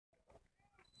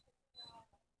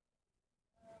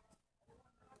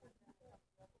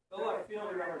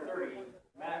fielder number 30,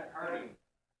 Matt Harding.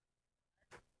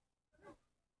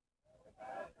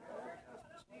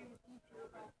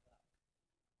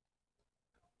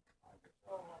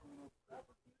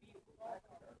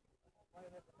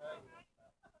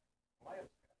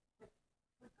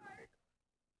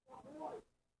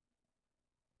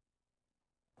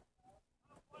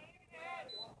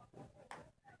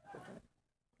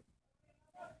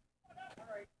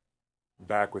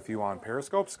 Back with you on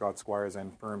Periscope, Scott Squires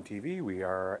and Firm TV. We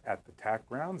are at the TAC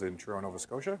Grounds in Truro, Nova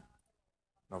Scotia.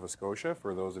 Nova Scotia,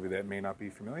 for those of you that may not be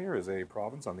familiar, is a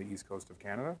province on the east coast of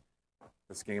Canada.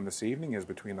 This game this evening is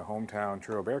between the hometown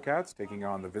Truro Bearcats taking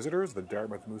on the visitors, the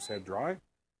Dartmouth Moosehead Dry.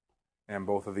 And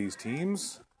both of these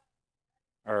teams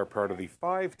are part of the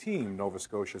 5-team Nova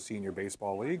Scotia Senior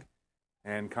Baseball League.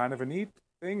 And kind of a neat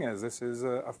thing, as this is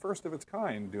a first of its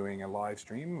kind, doing a live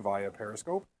stream via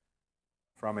Periscope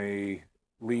from a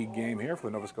league game here for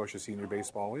the Nova Scotia Senior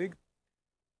Baseball League,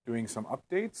 doing some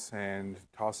updates and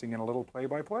tossing in a little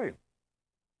play-by-play.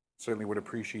 Certainly would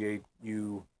appreciate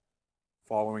you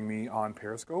following me on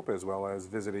Periscope, as well as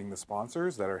visiting the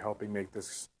sponsors that are helping make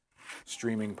this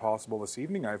streaming possible this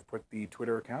evening. I've put the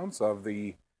Twitter accounts of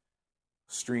the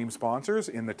stream sponsors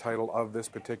in the title of this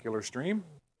particular stream.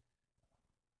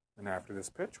 And after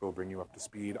this pitch, we'll bring you up to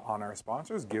speed on our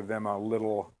sponsors, give them a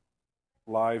little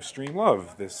live stream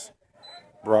love. This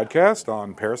broadcast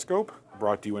on Periscope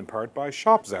brought to you in part by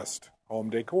Shop Zest,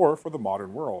 home decor for the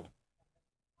modern world.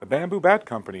 The Bamboo Bat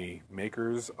Company,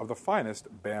 makers of the finest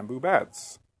bamboo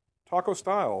bats. Taco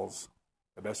Styles,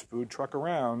 the best food truck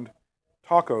around.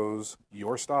 Tacos,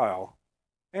 your style.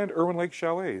 And Irwin Lake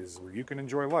Chalets, where you can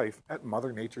enjoy life at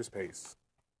Mother Nature's pace.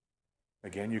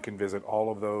 Again, you can visit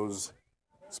all of those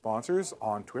sponsors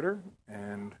on Twitter,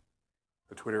 and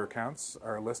the Twitter accounts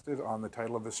are listed on the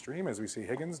title of the stream as we see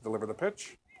Higgins deliver the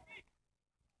pitch.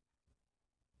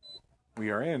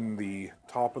 We are in the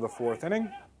top of the 4th inning.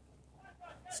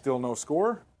 Still no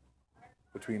score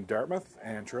between Dartmouth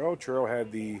and Truro. Truro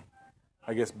had the,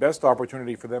 best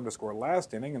opportunity for them to score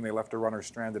last inning, and they left a runner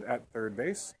stranded at third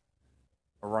base.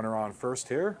 A runner on first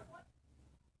here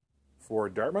for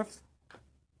Dartmouth.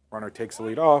 Runner takes the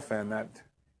lead off, and that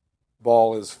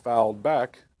ball is fouled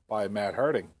back by Matt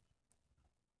Harding.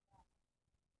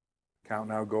 Count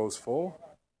now goes full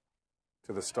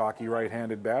to the stocky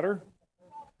right-handed batter,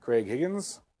 Craig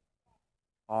Higgins,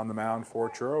 on the mound for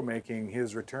Truro, making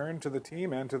his return to the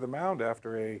team and to the mound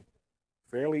after a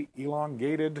fairly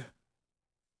elongated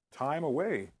time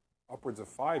away. Upwards of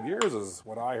 5 years is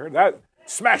what I heard. That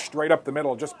smashed right up the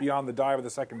middle, just beyond the dive of the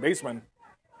second baseman.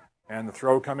 And the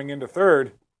throw coming into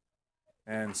third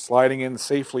and sliding in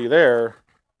safely there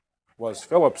was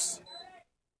Phillips.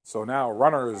 So now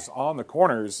runners on the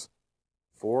corners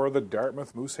for the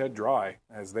Dartmouth Moosehead Dry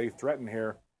as they threaten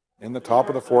here in the top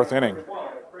of the 4th inning.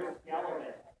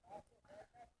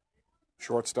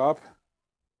 Shortstop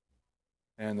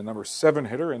and the number 7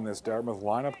 hitter in this Dartmouth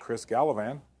lineup, Chris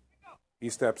Gallivan. He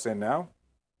steps in now.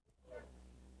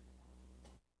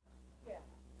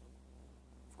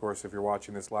 Of course, if you're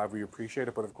watching this live, we appreciate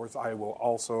it, but of course I will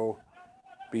also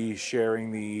be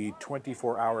sharing the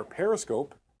 24-hour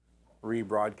Periscope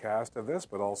rebroadcast of this,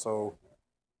 but also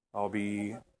I'll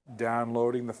be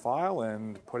downloading the file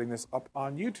and putting this up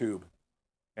on YouTube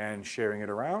and sharing it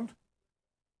around,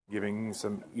 giving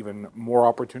some even more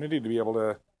opportunity to be able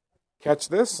to catch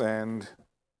this and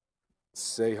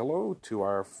say hello to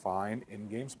our fine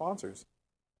in-game sponsors.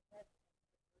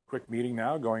 Quick meeting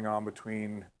now going on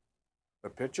between the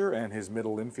pitcher and his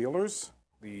middle infielders,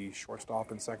 the shortstop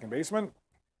and second baseman.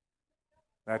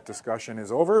 That discussion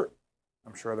is over.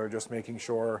 I'm sure they're just making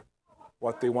sure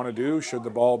what they want to do should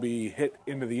the ball be hit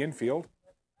into the infield.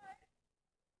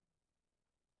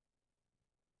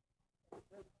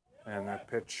 And that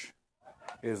pitch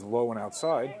is low and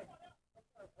outside.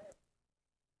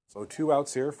 So 2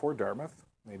 outs here for Dartmouth.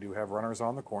 They do have runners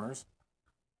on the corners.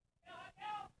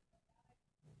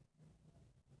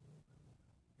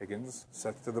 Higgins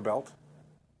sets to the belt.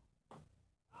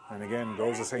 And again,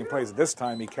 goes the same place. This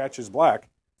time he catches Black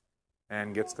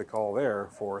and gets the call there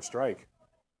for a strike.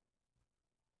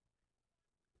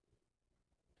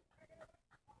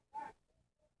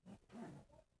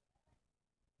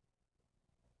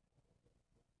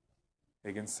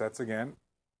 Higgins sets again.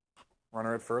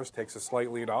 Runner at first takes a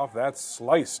slight lead off. That's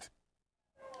sliced.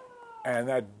 And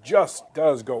that just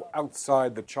does go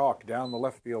outside the chalk down the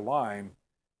left field line.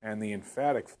 And the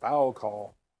emphatic foul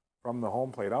call from the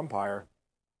home plate umpire.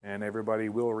 And everybody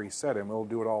will reset and we'll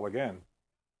do it all again.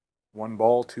 1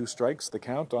 ball, 2 strikes, the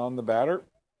count on the batter.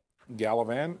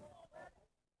 Gallivan.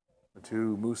 The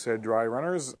 2 Moosehead Dry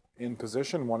runners in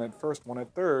position, 1 at first, 1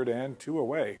 at third, and 2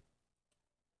 away.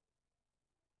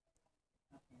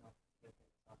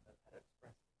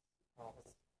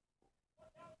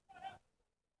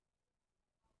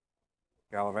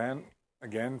 Gallivan,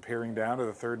 again, peering down to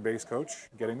the third base coach,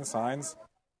 getting the signs.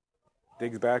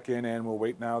 Digs back in, and we'll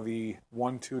wait now the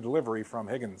 1-2 delivery from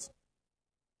Higgins.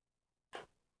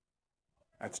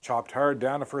 That's chopped hard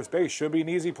down to first base. Should be an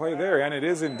easy play there, and it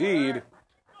is indeed,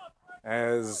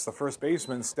 as the first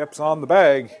baseman steps on the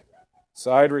bag.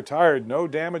 Side retired, no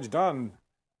damage done.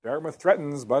 Dartmouth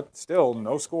threatens, but still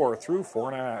no score through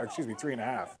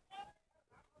 3.5.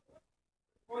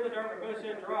 For the Dartmouth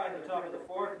Moosehead drive at the top of the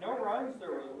fourth, no runs.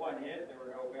 There was 1 hit. There were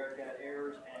no Bearcat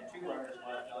errors and 2 runners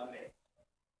left on base.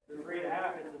 The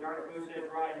 3.5 is the Dartmouth Moosehead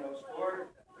drive, no score.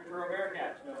 The Truro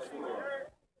Bearcats, no score.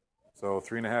 So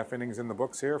 3.5 innings in the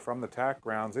books here from the TAC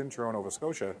grounds in Truro, Nova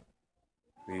Scotia.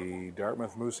 The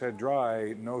Dartmouth Moosehead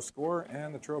Dry, no score,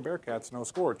 and the Truro Bearcats, no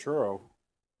score. Truro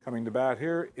coming to bat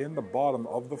here in the bottom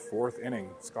of the 4th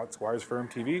inning. Scott Squires Firm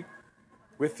TV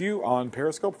with you on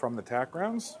Periscope from the TAC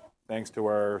grounds. Thanks to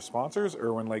our sponsors,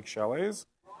 Irwin Lake Chalets.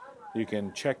 You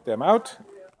can check them out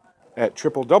at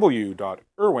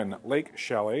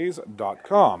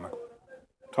www.irwinlakechalets.com.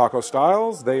 Taco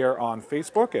Styles, they are on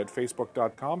Facebook at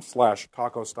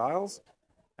facebook.com/Taco Styles.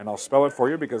 And I'll spell it for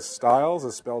you because Styles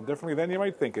is spelled differently than you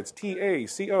might think. It's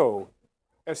TACOSTILES.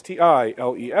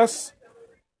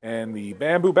 And the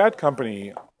Bamboo Bat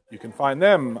Company, you can find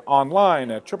them online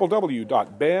at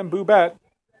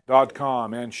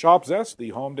www.bamboobat.com. And Shop Zest, the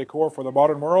home decor for the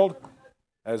modern world,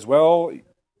 as well.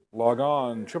 Log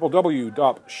on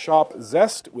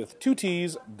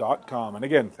www.shopzest.com. And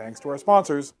again, thanks to our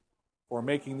sponsors for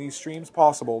making these streams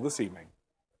possible this evening.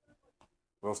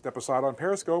 We'll step aside on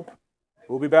Periscope.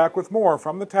 We'll be back with more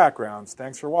from the TAC grounds.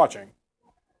 Thanks for watching.